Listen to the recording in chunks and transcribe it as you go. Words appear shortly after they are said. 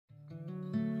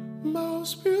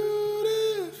Most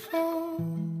beautiful,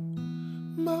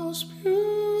 most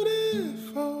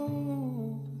beautiful.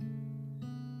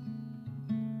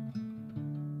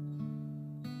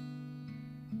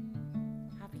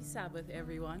 Happy Sabbath,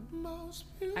 everyone.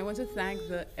 I want to thank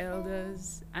the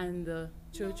elders and the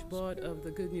church board of the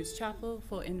Good News Chapel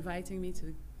for inviting me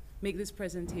to make this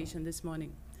presentation this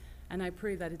morning. And I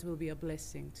pray that it will be a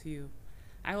blessing to you.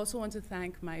 I also want to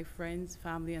thank my friends,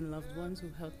 family, and loved ones who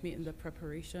helped me in the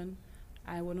preparation.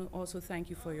 I want to also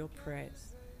thank you for your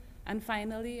prayers. And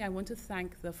finally, I want to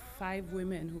thank the 5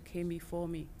 women who came before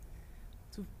me,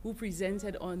 who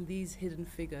presented on these hidden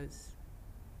figures.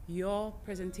 Your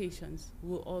presentations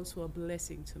were also a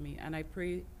blessing to me, and I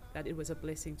pray that it was a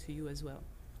blessing to you as well.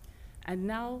 And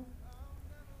now,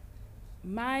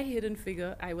 my hidden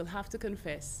figure, I will have to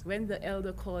confess, when the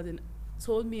elder called and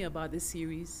told me about this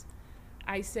series,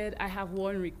 I said, I have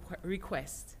one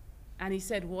request. And he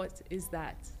said, what is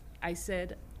that? I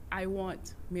said, I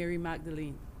want Mary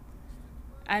Magdalene.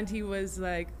 And he was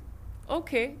like,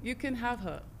 okay, you can have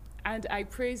her. And I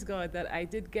praise God that I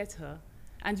did get her.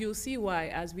 And you'll see why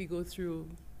as we go through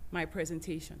my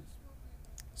presentation.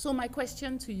 So my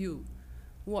question to you,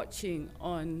 watching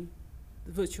on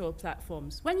the virtual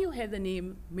platforms, when you hear the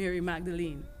name Mary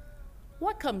Magdalene,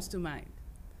 what comes to mind?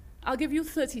 I'll give you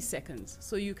 30 seconds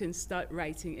so you can start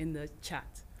writing in the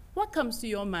chat. What comes to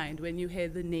your mind when you hear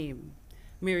the name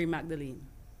Mary Magdalene?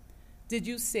 Did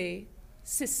you say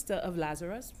sister of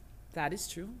Lazarus? That is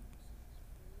true.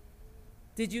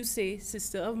 Did you say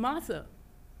sister of Martha?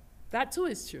 That too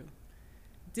is true.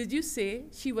 Did you say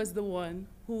she was the one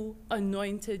who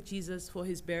anointed Jesus for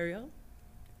his burial?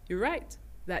 You're right.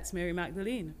 That's Mary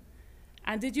Magdalene.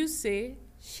 And did you say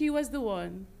she was the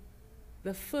one,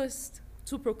 the first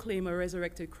to proclaim a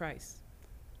resurrected Christ?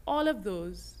 All of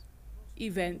those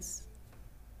events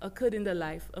occurred in the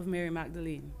life of Mary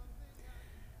Magdalene.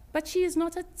 But she is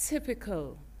not a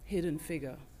typical hidden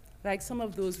figure, like some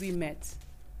of those we met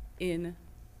in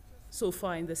so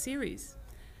far in the series.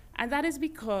 And that is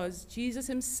because Jesus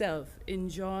himself in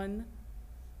John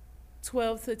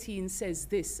 12:13 says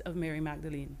this of Mary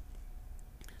Magdalene.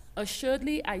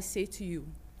 Assuredly, I say to you,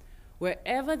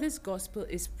 wherever this gospel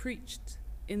is preached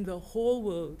in the whole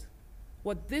world,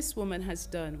 what this woman has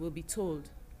done will be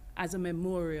told as a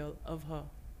memorial of her.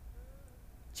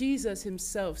 Jesus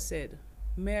himself said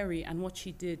Mary and what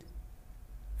she did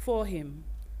for him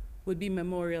would be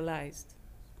memorialized.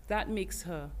 That makes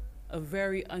her a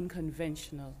very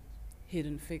unconventional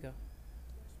hidden figure.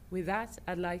 With that,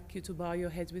 I'd like you to bow your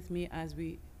heads with me as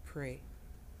we pray.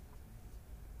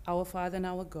 Our Father and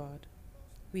our God,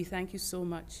 we thank you so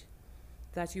much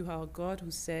that you are a God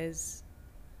who says,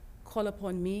 call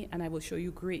upon me and I will show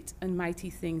you great and mighty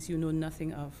things you know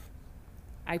nothing of.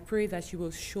 I pray that you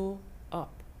will show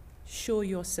up, show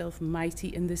yourself mighty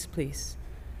in this place.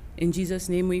 In Jesus'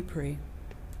 name we pray.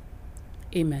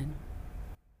 Amen.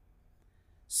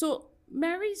 So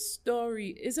Mary's story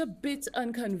is a bit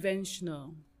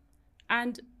unconventional,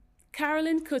 and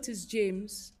Carolyn Curtis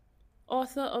James,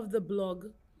 author of the blog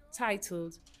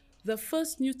titled "The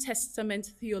First New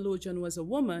Testament Theologian Was a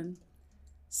Woman,"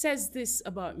 says this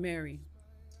about Mary.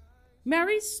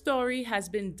 Mary's story has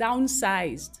been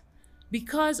downsized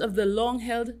because of the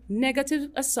long-held negative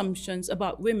assumptions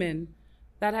about women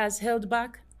that has held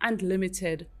back and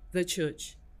limited the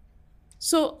church.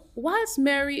 So whilst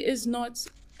Mary is not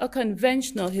a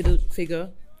conventional hidden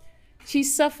figure, she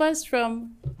suffers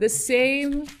from the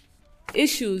same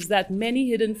issues that many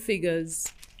hidden figures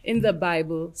in the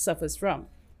Bible suffers from.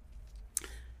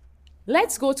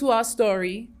 Let's go to our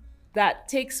story that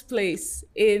takes place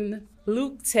in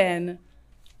Luke 10,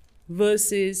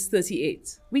 verses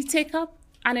 38. We take up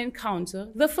an encounter,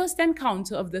 the first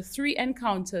encounter of the 3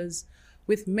 encounters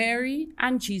with Mary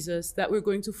and Jesus that we're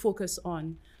going to focus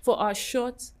on for our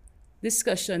short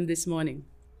discussion this morning.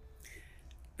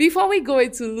 Before we go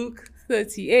into Luke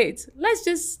 38, let's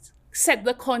just set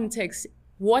the context,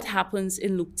 what happens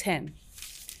in Luke 10.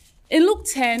 In Luke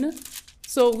 10,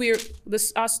 so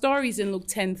our story is in Luke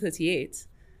 10:38,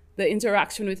 the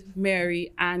interaction with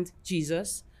Mary and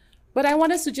Jesus. But I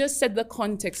want us to just set the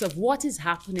context of what is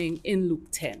happening in Luke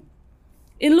 10.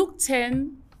 In Luke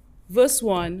 10, verse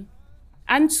 1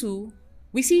 and 2,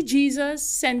 we see Jesus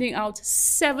sending out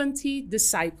 70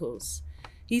 disciples.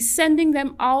 He's sending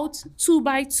them out 2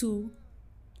 by 2,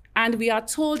 and we are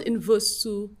told in verse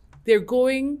 2, they're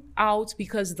going out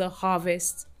because the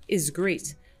harvest is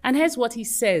great. And here's what he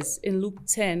says in Luke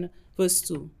 10, verse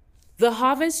 2. The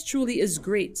harvest truly is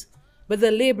great, but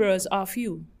the laborers are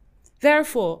few.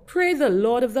 Therefore, pray the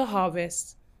Lord of the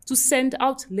harvest to send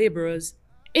out laborers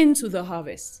into the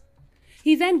harvest.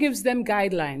 He then gives them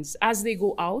guidelines as they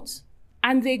go out,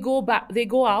 and they go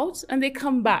out and they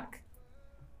come back.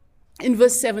 In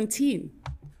verse 17,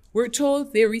 we're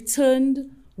told they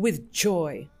returned with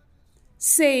joy,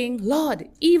 saying, Lord,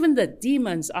 even the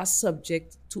demons are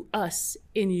subject to us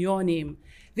in your name.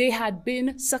 They had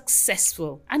been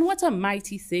successful. And what a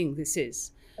mighty thing this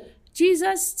is.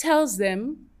 Jesus tells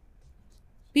them,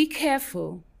 be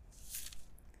careful.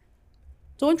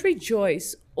 Don't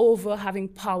rejoice over having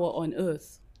power on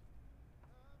earth.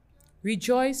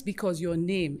 Rejoice because your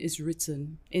name is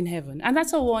written in heaven. And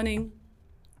that's a warning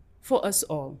for us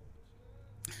all.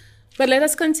 But let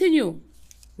us continue.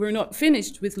 We're not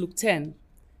finished with Luke 10.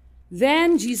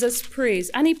 Then Jesus prays,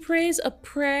 and he prays a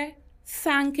prayer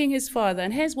thanking his Father.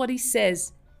 And here's what he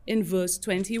says in verse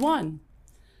 21.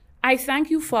 I thank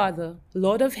you, Father,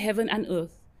 Lord of heaven and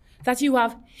earth, that you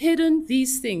have hidden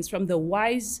these things from the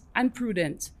wise and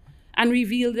prudent and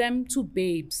revealed them to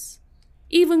babes.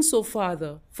 Even so,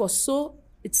 Father, for so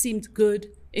it seemed good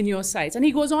in your sight. And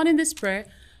he goes on in this prayer,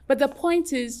 but the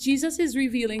point is, Jesus is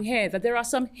revealing here that there are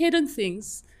some hidden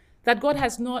things that God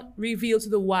has not revealed to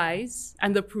the wise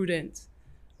and the prudent,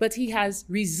 but he has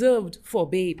reserved for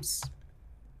babes.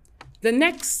 The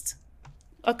next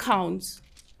account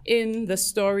in the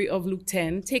story of Luke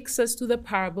 10 takes us to the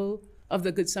parable of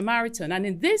the Good Samaritan. And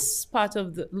in this part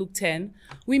of Luke 10,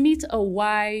 we meet a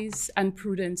wise and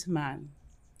prudent man,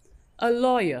 a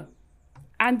lawyer.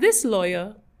 And this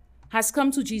lawyer has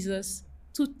come to Jesus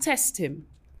to test him,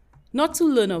 not to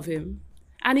learn of him.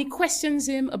 And he questions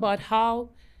him about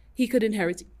how he could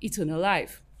inherit eternal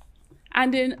life.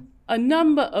 And in a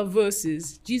number of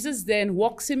verses, Jesus then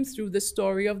walks him through the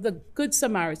story of the Good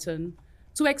Samaritan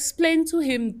to explain to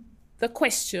him the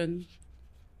question,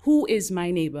 who is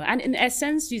my neighbor? And in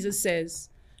essence, Jesus says,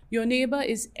 your neighbor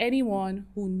is anyone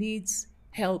who needs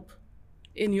help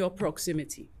in your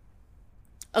proximity.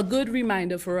 A good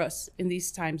reminder for us in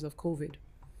these times of COVID.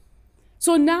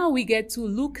 So now we get to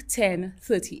Luke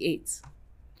 10:38.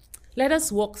 Let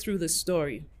us walk through the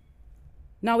story.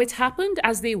 Now it happened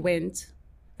as they went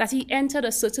that he entered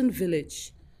a certain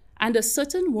village, and a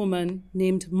certain woman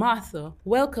named Martha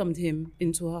welcomed him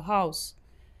into her house.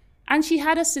 And she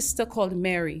had a sister called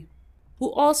Mary,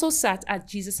 who also sat at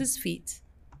Jesus' feet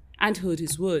and heard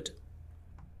his word.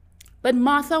 But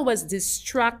Martha was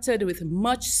distracted with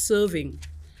much serving,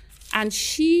 and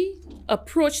she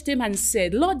approached him and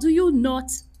said, Lord, do you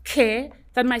not care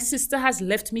that my sister has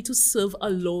left me to serve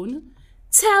alone?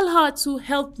 Tell her to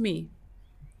help me.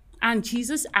 And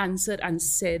Jesus answered and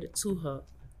said to her,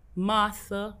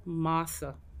 Martha,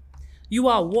 Martha, you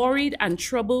are worried and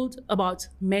troubled about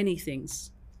many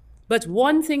things, but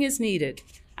one thing is needed,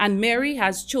 and Mary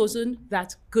has chosen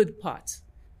that good part,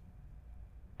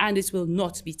 and it will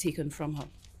not be taken from her.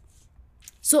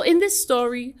 So in this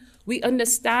story, we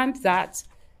understand that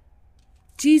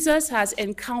Jesus has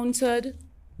encountered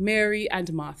Mary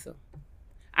and Martha.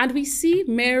 And we see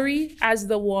Mary as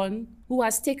the one who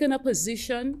has taken a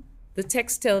position, the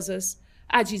text tells us,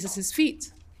 at Jesus'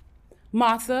 feet.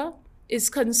 Martha is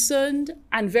concerned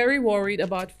and very worried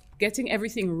about getting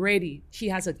everything ready. She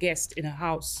has a guest in her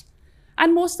house.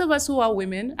 And most of us who are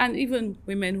women, and even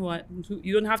women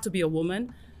you don't have to be a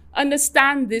woman,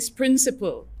 understand this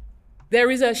principle. There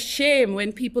is a shame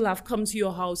when people have come to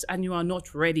your house and you are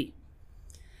not ready.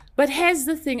 But here's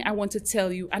the thing I want to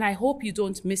tell you, and I hope you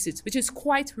don't miss it, which is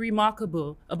quite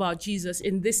remarkable about Jesus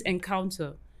in this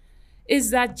encounter, is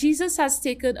that Jesus has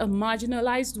taken a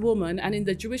marginalized woman, and in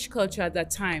the Jewish culture at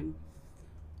that time,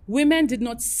 women did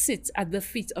not sit at the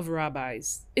feet of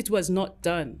rabbis. It was not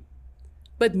done.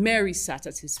 But Mary sat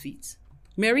at his feet.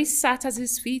 Mary sat at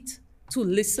his feet to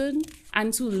listen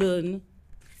and to learn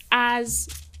as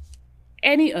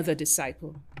any other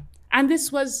disciple. And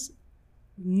this was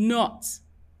not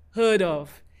heard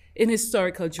of in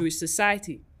historical Jewish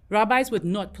society. Rabbis would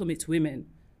not permit women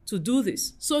to do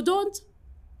this. So don't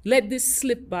let this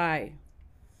slip by.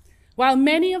 While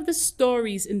many of the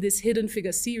stories in this Hidden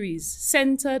Figure series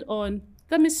centered on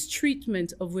the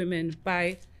mistreatment of women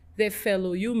by their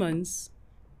fellow humans,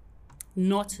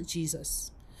 not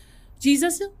Jesus.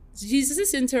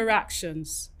 Jesus'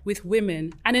 interactions with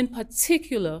women, and in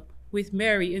particular with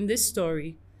Mary in this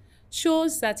story,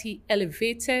 shows that he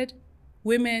elevated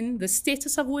women, the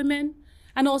status of women,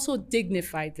 and also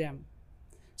dignified them.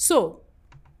 So,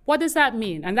 what does that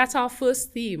mean? And that's our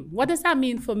first theme. What does that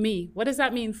mean for me? What does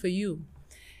that mean for you?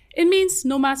 It means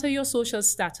no matter your social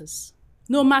status,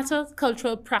 no matter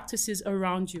cultural practices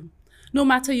around you, no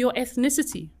matter your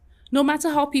ethnicity, no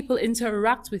matter how people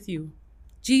interact with you,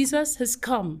 Jesus has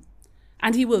come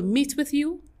and he will meet with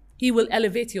you, he will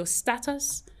elevate your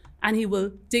status, and he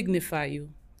will dignify you.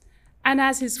 And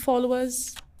as his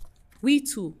followers, we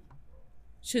too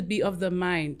should be of the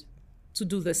mind to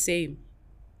do the same.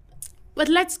 But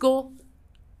let's go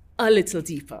a little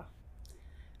deeper.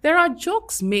 There are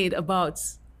jokes made about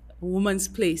a woman's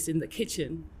place in the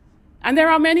kitchen, and there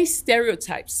are many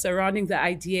stereotypes surrounding the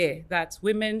idea that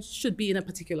women should be in a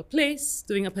particular place,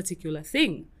 doing a particular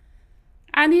thing.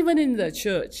 And even in the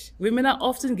church, women are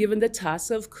often given the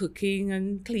task of cooking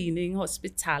and cleaning,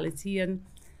 hospitality, and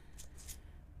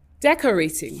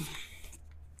decorating.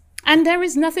 And there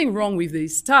is nothing wrong with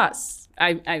these tasks.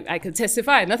 I can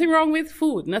testify, nothing wrong with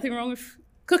food, nothing wrong with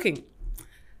cooking.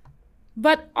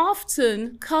 But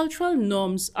often, cultural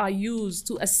norms are used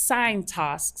to assign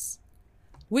tasks,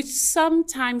 which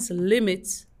sometimes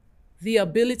limit the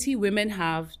ability women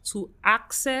have to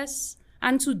access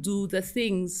and to do the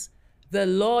things the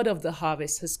Lord of the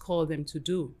harvest has called them to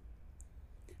do.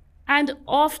 And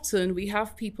often we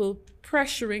have people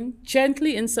pressuring,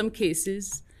 gently in some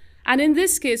cases, and in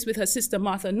this case with her sister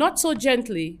Martha, not so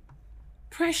gently,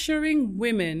 pressuring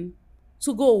women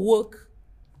to go work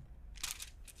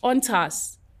on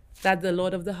tasks that the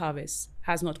Lord of the harvest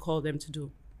has not called them to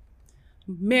do.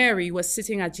 Mary was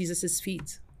sitting at Jesus'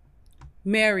 feet.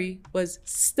 Mary was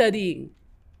studying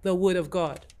the Word of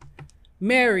God.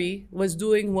 Mary was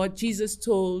doing what Jesus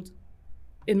told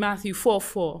in Matthew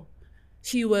 4:4.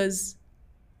 She was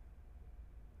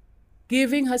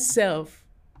giving herself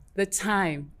the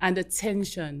time and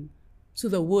attention to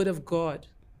the Word of God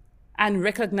and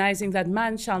recognizing that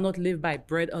man shall not live by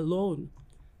bread alone,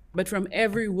 but from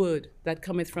every word that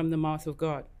cometh from the mouth of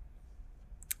God.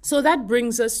 So that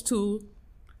brings us to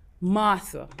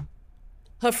Martha.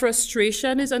 Her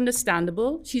frustration is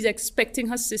understandable. She's expecting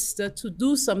her sister to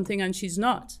do something and she's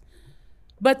not.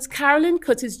 But Carolyn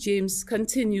Curtis James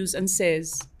continues and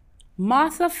says,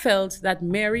 Martha felt that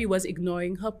Mary was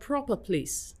ignoring her proper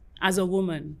place as a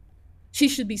woman. She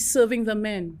should be serving the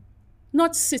men,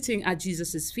 not sitting at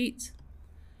Jesus' feet.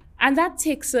 And that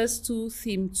takes us to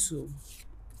theme 2.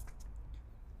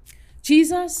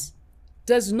 Jesus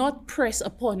does not press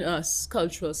upon us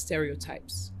cultural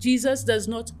stereotypes. Jesus does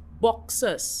not box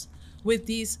us with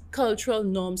these cultural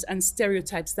norms and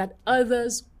stereotypes that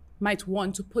others might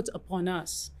want to put upon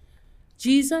us.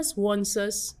 Jesus wants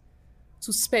us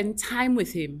to spend time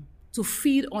with him, to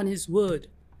feed on his word,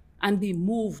 and be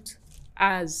moved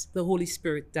as the Holy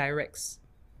Spirit directs.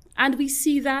 And we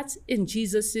see that in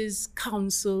Jesus'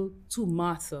 counsel to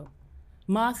Martha.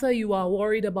 Martha, you are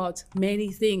worried about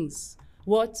many things.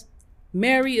 What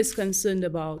Mary is concerned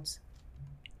about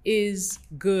is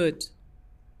good.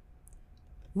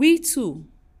 We too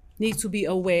need to be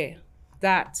aware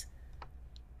that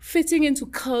fitting into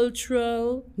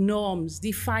cultural norms,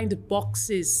 defined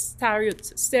boxes,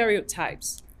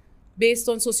 stereotypes, based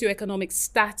on socioeconomic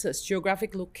status,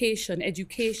 geographic location,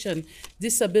 education,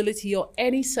 disability, or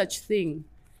any such thing,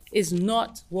 is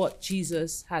not what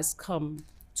Jesus has come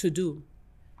to do.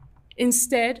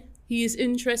 Instead, he is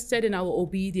interested in our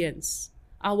obedience,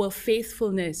 our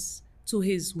faithfulness to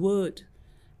his word.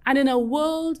 And in a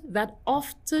world that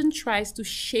often tries to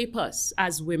shape us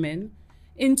as women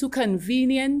into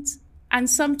convenient and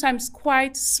sometimes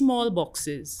quite small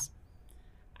boxes,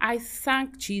 I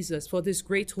thank Jesus for this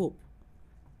great hope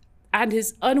and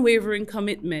his unwavering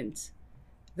commitment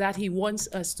that he wants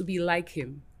us to be like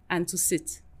him and to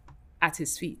sit at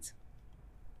his feet.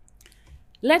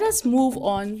 Let us move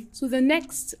on to the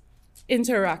next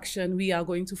interaction we are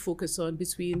going to focus on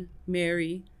between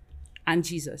Mary and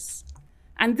Jesus.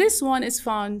 And this one is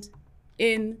found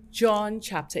in John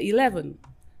chapter 11.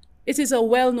 It is a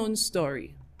well-known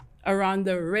story around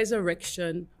the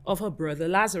resurrection of her brother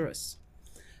Lazarus.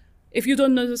 If you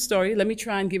don't know the story, let me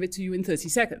try and give it to you in 30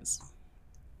 seconds.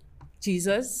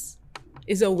 Jesus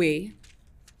is away.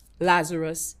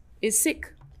 Lazarus is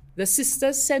sick. The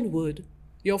sisters send word,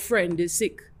 your friend is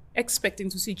sick, expecting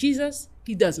to see Jesus.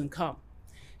 He doesn't come.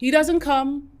 He doesn't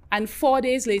come, and 4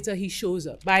 days later, he shows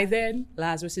up. By then,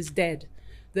 Lazarus is dead.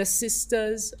 The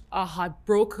sisters are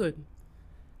heartbroken.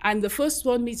 And the first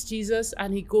one meets Jesus,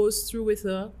 and he goes through with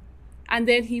her, and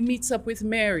then he meets up with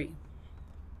Mary.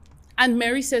 And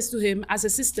Mary says to him, as a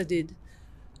sister did,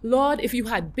 Lord, if you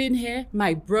had been here,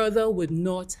 my brother would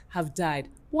not have died.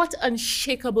 What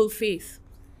unshakable faith.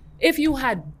 If you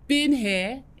had been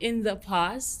here in the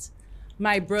past,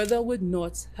 my brother would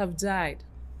not have died.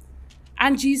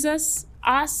 And Jesus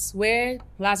asks where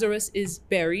Lazarus is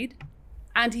buried,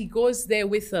 and he goes there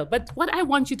with her. But what I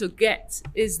want you to get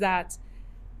is that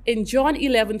in John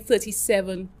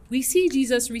 11:37, we see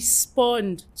Jesus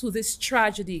respond to this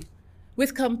tragedy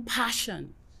with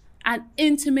compassion and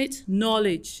intimate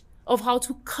knowledge of how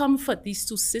to comfort these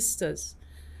two sisters.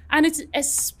 And it's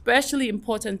especially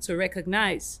important to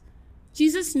recognize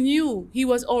Jesus knew he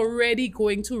was already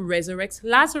going to resurrect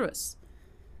Lazarus.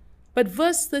 But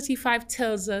verse 35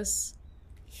 tells us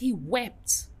he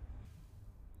wept.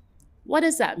 What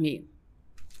does that mean?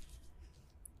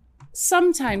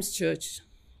 Sometimes, church,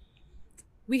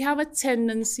 we have a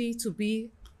tendency to be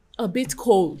a bit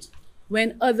cold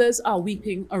when others are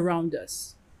weeping around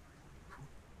us.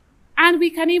 And we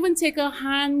can even take a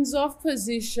hands-off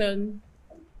position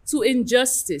to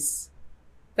injustice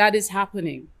that is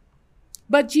happening.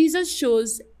 But Jesus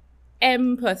shows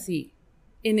empathy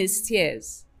in his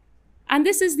tears. And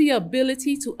this is the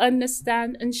ability to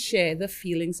understand and share the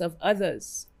feelings of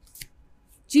others.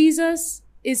 Jesus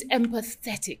is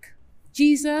empathetic.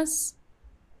 Jesus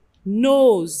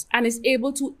knows and is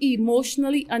able to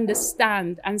emotionally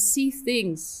understand and see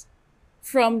things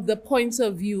from the point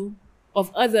of view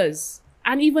of others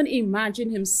and even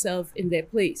imagine himself in their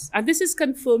place. And this is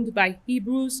confirmed by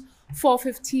Hebrews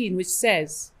 4:15, which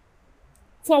says,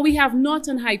 "For we have not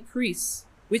an high priest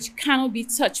which cannot be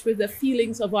touched with the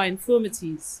feelings of our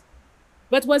infirmities,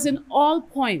 but was in all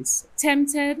points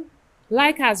tempted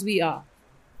like as we are,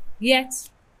 yet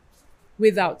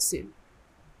without sin."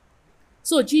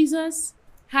 So Jesus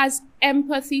has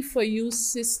empathy for you,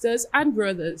 sisters and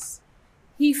brothers.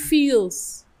 He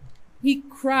feels, he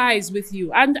cries with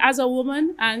you. And as a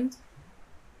woman, and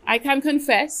I can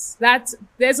confess that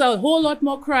there's a whole lot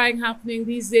more crying happening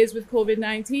these days with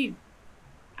COVID-19.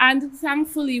 And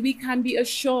thankfully, we can be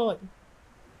assured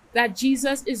that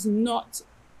Jesus is not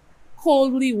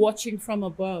coldly watching from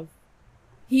above.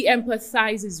 He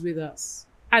empathizes with us,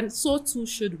 and so too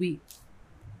should we.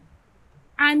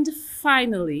 And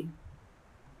finally,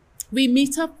 we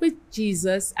meet up with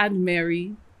Jesus and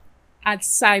Mary at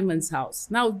Simon's house.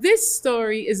 Now, this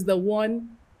story is the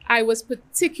one I was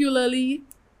particularly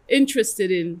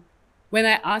interested in when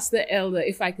I asked the elder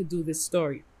if I could do this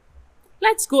story.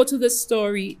 Let's go to the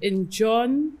story in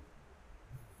John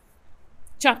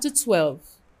chapter 12,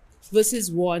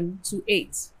 verses 1 to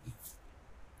 8.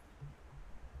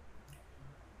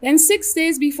 Then 6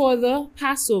 days before the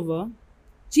Passover,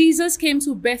 Jesus came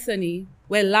to Bethany,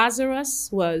 where Lazarus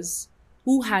was,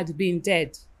 who had been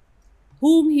dead,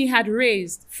 whom he had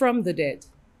raised from the dead.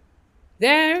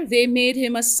 There they made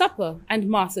him a supper, and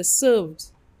Martha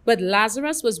served, but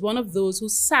Lazarus was one of those who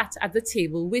sat at the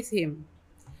table with him.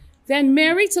 Then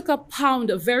Mary took a pound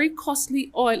of very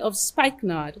costly oil of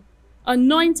spikenard,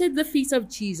 anointed the feet of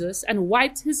Jesus, and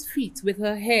wiped his feet with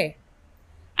her hair.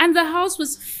 And the house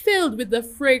was filled with the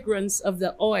fragrance of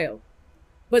the oil.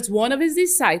 But one of his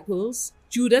disciples,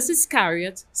 Judas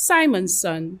Iscariot, Simon's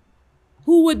son,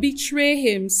 who would betray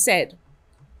him, said,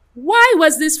 "Why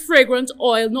was this fragrant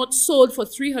oil not sold for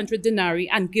 300 denarii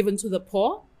and given to the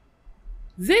poor?"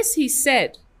 This he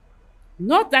said,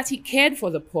 not that he cared for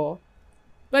the poor,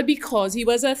 but because he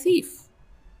was a thief.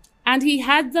 And he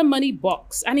had the money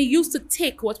box, and he used to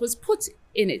take what was put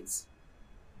in it.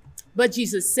 But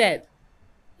Jesus said,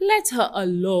 "Let her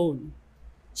alone.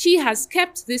 She has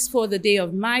kept this for the day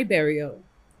of my burial.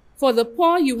 For the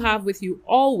poor you have with you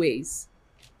always,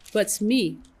 but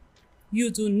me you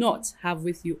do not have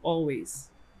with you always."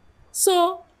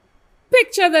 So,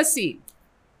 picture the scene.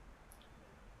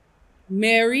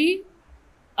 Mary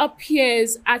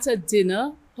appears at a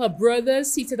dinner, her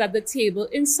brothers seated at the table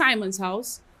in Simon's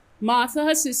house. Martha,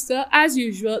 her sister, as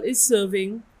usual, is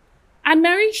serving. And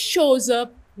Mary shows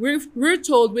up, we're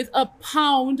told, with a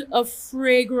pound of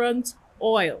fragrant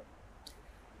oil.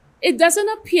 It doesn't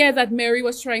appear that Mary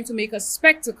was trying to make a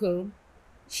spectacle.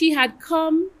 She had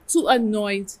come to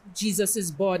anoint Jesus'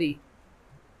 body.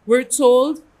 We're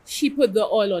told she put the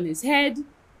oil on his head,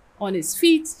 on his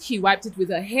feet, she wiped it with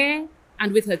her hair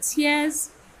and with her tears,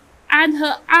 and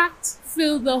her act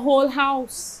filled the whole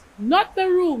house, not the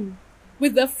room,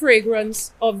 with the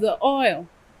fragrance of the oil.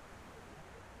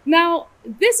 Now,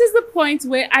 this is the point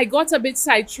where I got a bit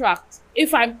sidetracked,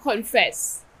 if I'm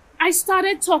confessed. I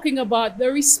started talking about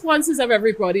the responses of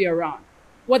everybody around.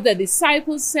 What the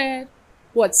disciples said,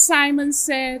 what Simon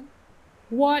said,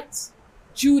 what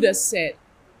Judas said.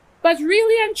 But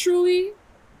really and truly,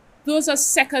 those are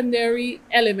secondary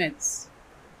elements.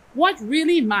 What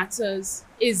really matters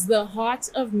is the heart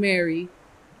of Mary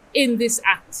in this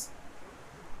act.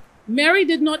 Mary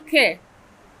did not care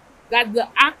that the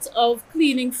act of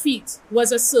cleaning feet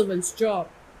was a servant's job.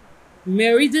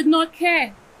 Mary did not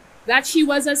care that she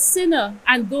was a sinner,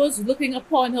 and those looking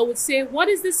upon her would say, "What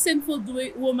is this sinful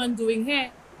woman doing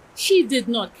here?" She did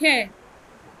not care.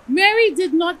 Mary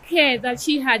did not care that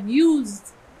she had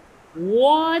used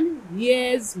 1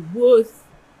 year's worth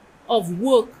of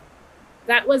work.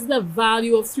 That was the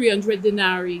value of 300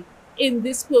 denarii in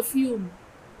this perfume,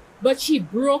 but she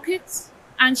broke it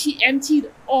and she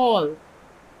emptied all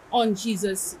on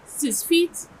Jesus'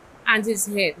 feet and his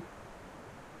head.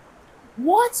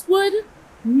 What would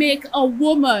make a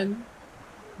woman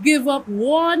give up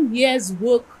 1 year's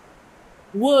worth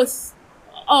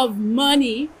of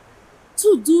money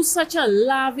to do such a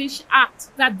lavish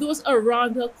act that those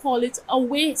around her call it a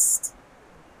waste?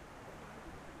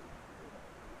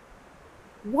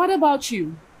 What about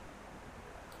you?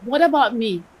 What about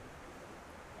me?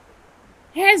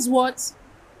 Here's what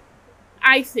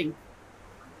I think.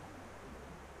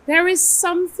 There is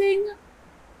something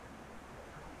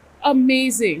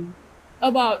amazing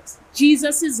about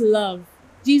Jesus' love,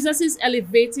 Jesus'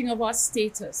 elevating of our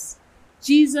status,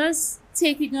 Jesus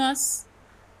taking us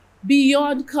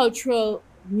beyond cultural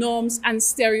norms and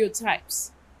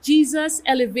stereotypes, Jesus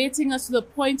elevating us to the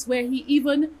point where he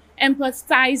even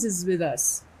empathizes with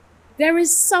us. There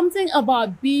is something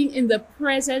about being in the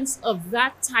presence of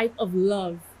that type of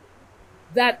love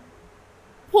that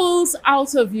pulls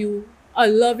out of you a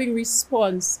loving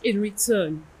response in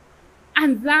return.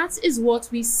 And that is what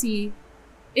we see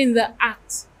in the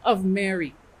act of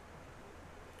Mary.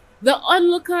 The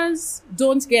onlookers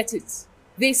don't get it.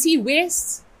 They see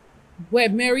waste where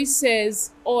Mary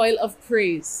says oil of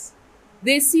praise.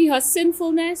 They see her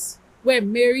sinfulness where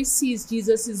Mary sees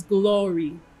Jesus'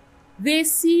 glory. They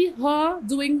see her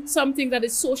doing something that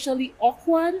is socially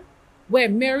awkward where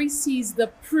Mary sees the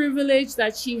privilege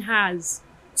that she has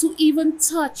to even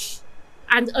touch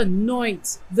and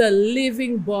anoint the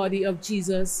living body of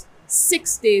Jesus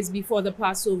 6 days before the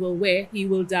Passover where he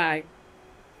will die.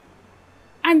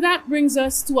 And that brings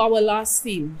us to our last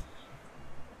theme.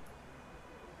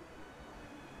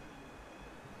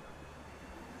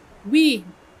 We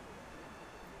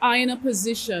are in a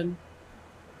position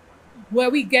where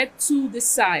we get to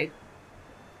decide.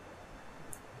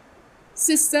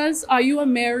 Sisters, are you a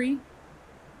Mary?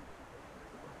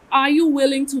 Are you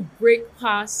willing to break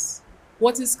past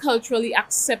what is culturally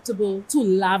acceptable to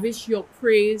lavish your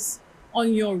praise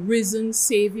on your risen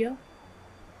Savior?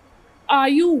 Are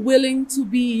you willing to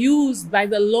be used by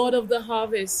the Lord of the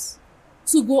harvest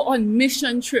to go on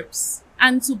mission trips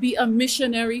and to be a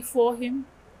missionary for him?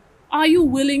 Are you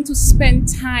willing to spend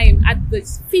time at the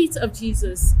feet of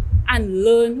Jesus and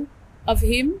learn of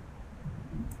him?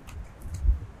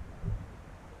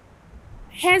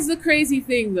 Here's the crazy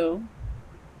thing though.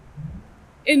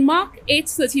 In Mark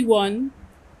 8:31,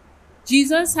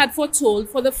 Jesus had foretold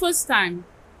for the first time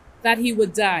that he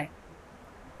would die.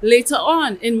 Later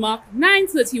on in Mark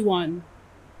 9:31.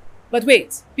 But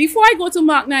wait, before I go to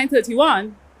Mark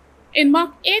 9:31, in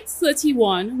Mark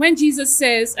 8:31, when Jesus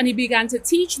says, and he began to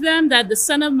teach them that the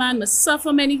Son of Man must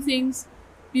suffer many things,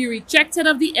 be rejected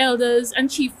of the elders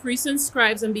and chief priests and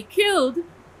scribes and be killed,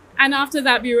 and after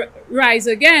that rise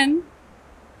again,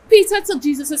 Peter took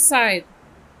Jesus aside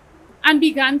and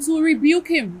began to rebuke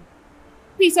him.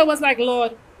 Peter was like,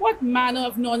 Lord, what manner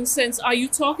of nonsense are you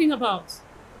talking about?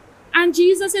 And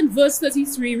Jesus in verse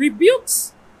 33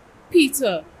 rebukes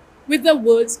Peter with the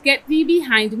words, get thee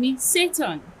behind me,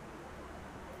 Satan.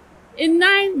 In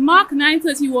Mark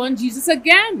 9:31, Jesus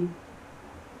again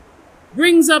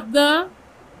brings up the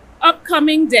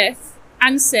upcoming death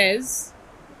and says,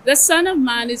 the Son of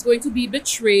Man is going to be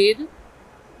betrayed.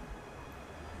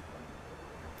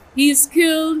 He is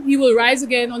killed. He will rise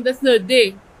again on the third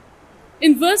day.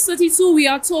 In verse 32, we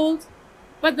are told,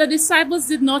 but the disciples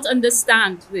did not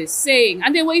understand this saying,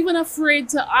 and they were even afraid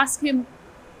to ask him,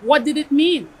 what did it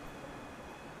mean?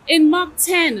 In Mark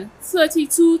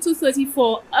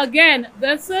 10:32-34, again,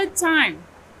 the third time,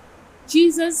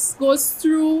 Jesus goes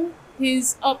through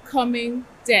his upcoming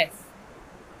death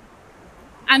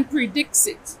and predicts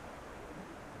it.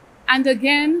 And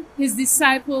again, his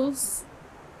disciples.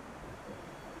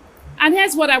 And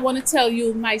here's what I want to tell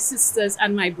you, my sisters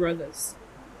and my brothers.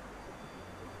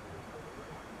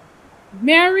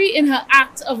 Mary, in her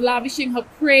act of lavishing her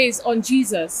praise on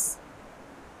Jesus,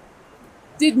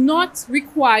 did not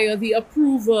require the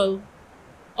approval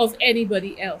of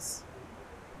anybody else.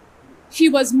 She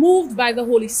was moved by the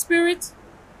Holy Spirit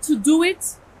to do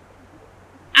it.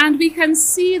 And we can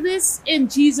see this in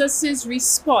Jesus'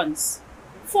 response.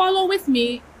 Follow with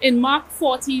me in Mark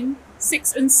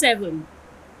 14:6-7.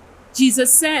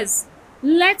 Jesus says,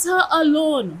 let her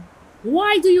alone.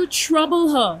 Why do you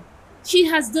trouble her? She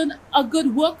has done a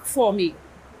good work for me.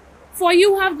 For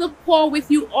you have the poor with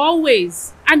you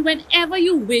always, and whenever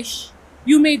you wish,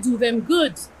 you may do them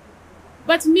good.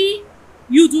 But me,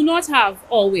 you do not have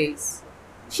always.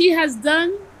 She has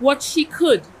done what she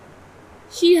could.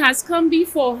 She has come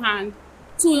beforehand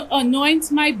to anoint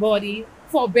my body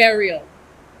for burial.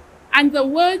 And the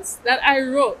words that I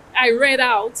read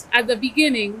out at the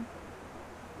beginning,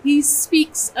 he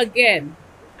speaks again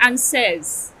and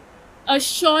says,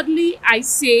 "Assuredly I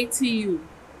say to you,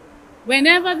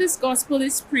 whenever this gospel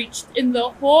is preached in the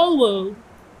whole world,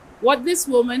 what this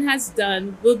woman has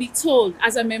done will be told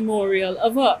as a memorial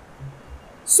of her."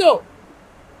 So,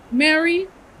 Mary,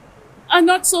 a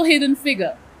not so hidden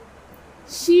figure,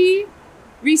 she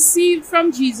received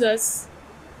from Jesus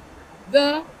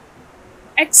the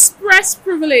express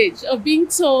privilege of being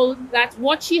told that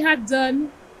what she had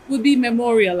done would be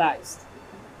memorialized.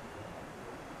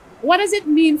 What does it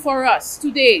mean for us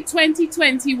today,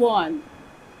 2021?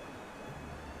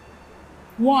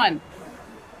 1,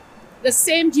 the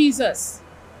same Jesus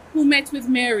who met with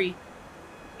Mary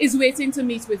is waiting to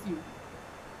meet with you.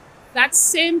 That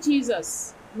same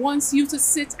Jesus wants you to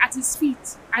sit at his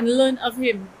feet and learn of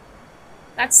him.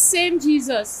 That same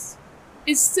Jesus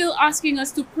is still asking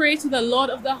us to pray to the Lord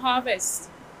of the harvest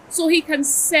so he can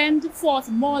send forth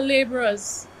more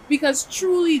laborers, because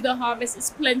truly the harvest is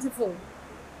plentiful.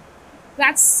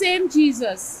 That same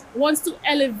Jesus wants to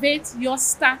elevate your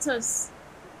status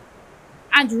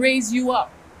and raise you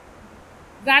up.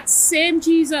 That same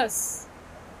Jesus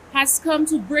has come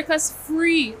to break us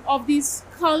free of these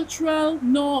cultural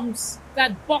norms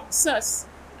that box us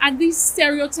and these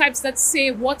stereotypes that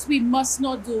say what we must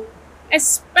not do,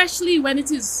 especially when it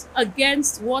is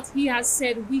against what he has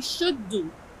said we should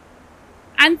do.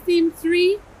 And theme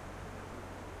 3,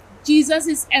 Jesus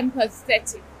is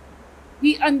empathetic.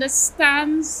 He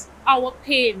understands our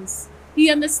pains. He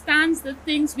understands the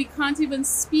things we can't even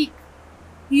speak.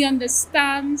 He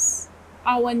understands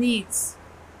our needs.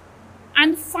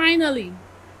 And finally,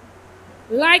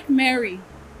 like Mary,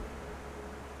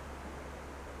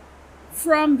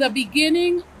 from the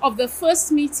beginning of the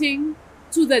first meeting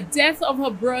to the death of her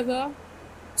brother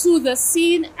to the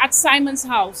scene at Simon's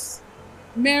house,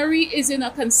 Mary is in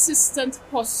a consistent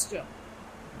posture.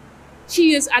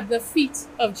 She is at the feet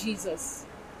of Jesus.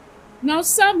 Now,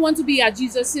 some want to be at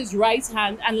Jesus' right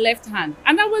hand and left hand,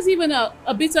 and that was even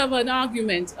a bit of an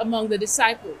argument among the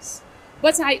disciples.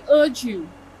 But I urge you,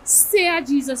 stay at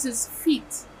Jesus'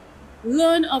 feet.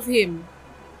 Learn of him.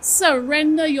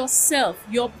 Surrender yourself,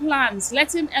 your plans.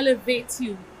 Let him elevate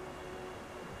you.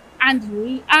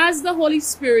 And as the Holy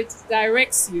Spirit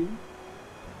directs you,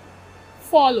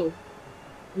 follow.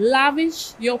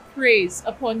 Lavish your praise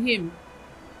upon him.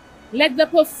 Let the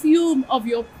perfume of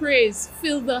your praise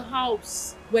fill the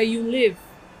house where you live.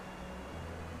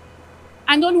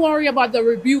 And don't worry about the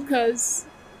rebukers.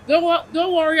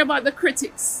 Don't worry about the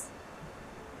critics.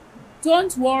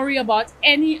 Don't worry about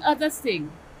any other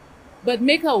thing, but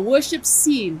make a worship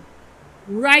scene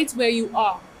right where you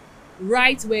are,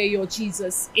 right where your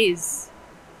Jesus is.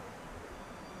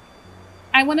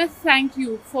 I want to thank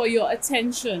you for your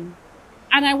attention.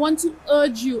 And I want to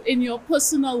urge you in your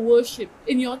personal worship,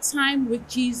 in your time with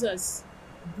Jesus,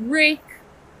 break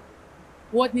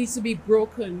what needs to be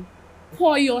broken.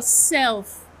 Pour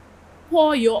yourself,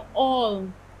 pour your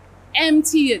all,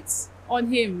 empty it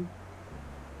on him.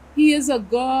 He is a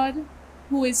God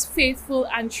who is faithful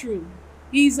and true.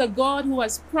 He is a God who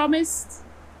has promised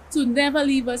to never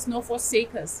leave us nor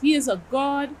forsake us. He is a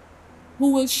God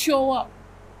who will show up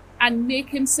and make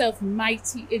himself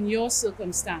mighty in your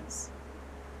circumstance.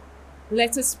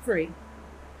 Let us pray.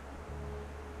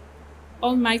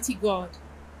 Almighty God,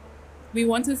 we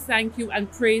want to thank you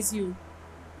and praise you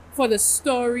for the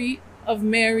story of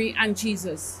Mary and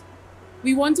Jesus.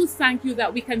 We want to thank you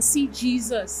that we can see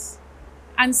Jesus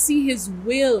and see his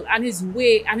will and his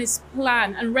way and his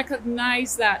plan and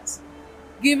recognize that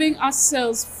giving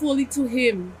ourselves fully to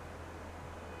him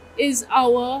is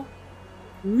our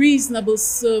reasonable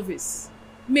service.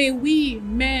 May we,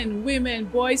 men, women,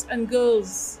 boys and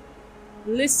girls,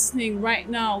 listening right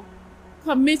now,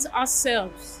 commit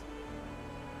ourselves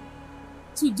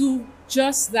to do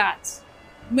just that.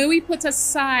 May we put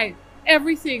aside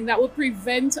everything that will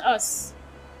prevent us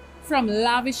from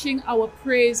lavishing our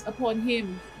praise upon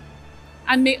him.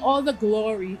 And may all the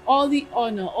glory, all the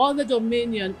honor, all the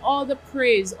dominion, all the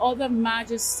praise, all the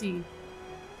majesty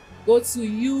go to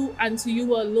you and to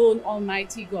you alone,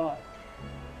 Almighty God.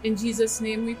 In Jesus'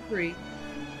 name we pray.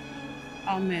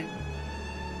 Amen.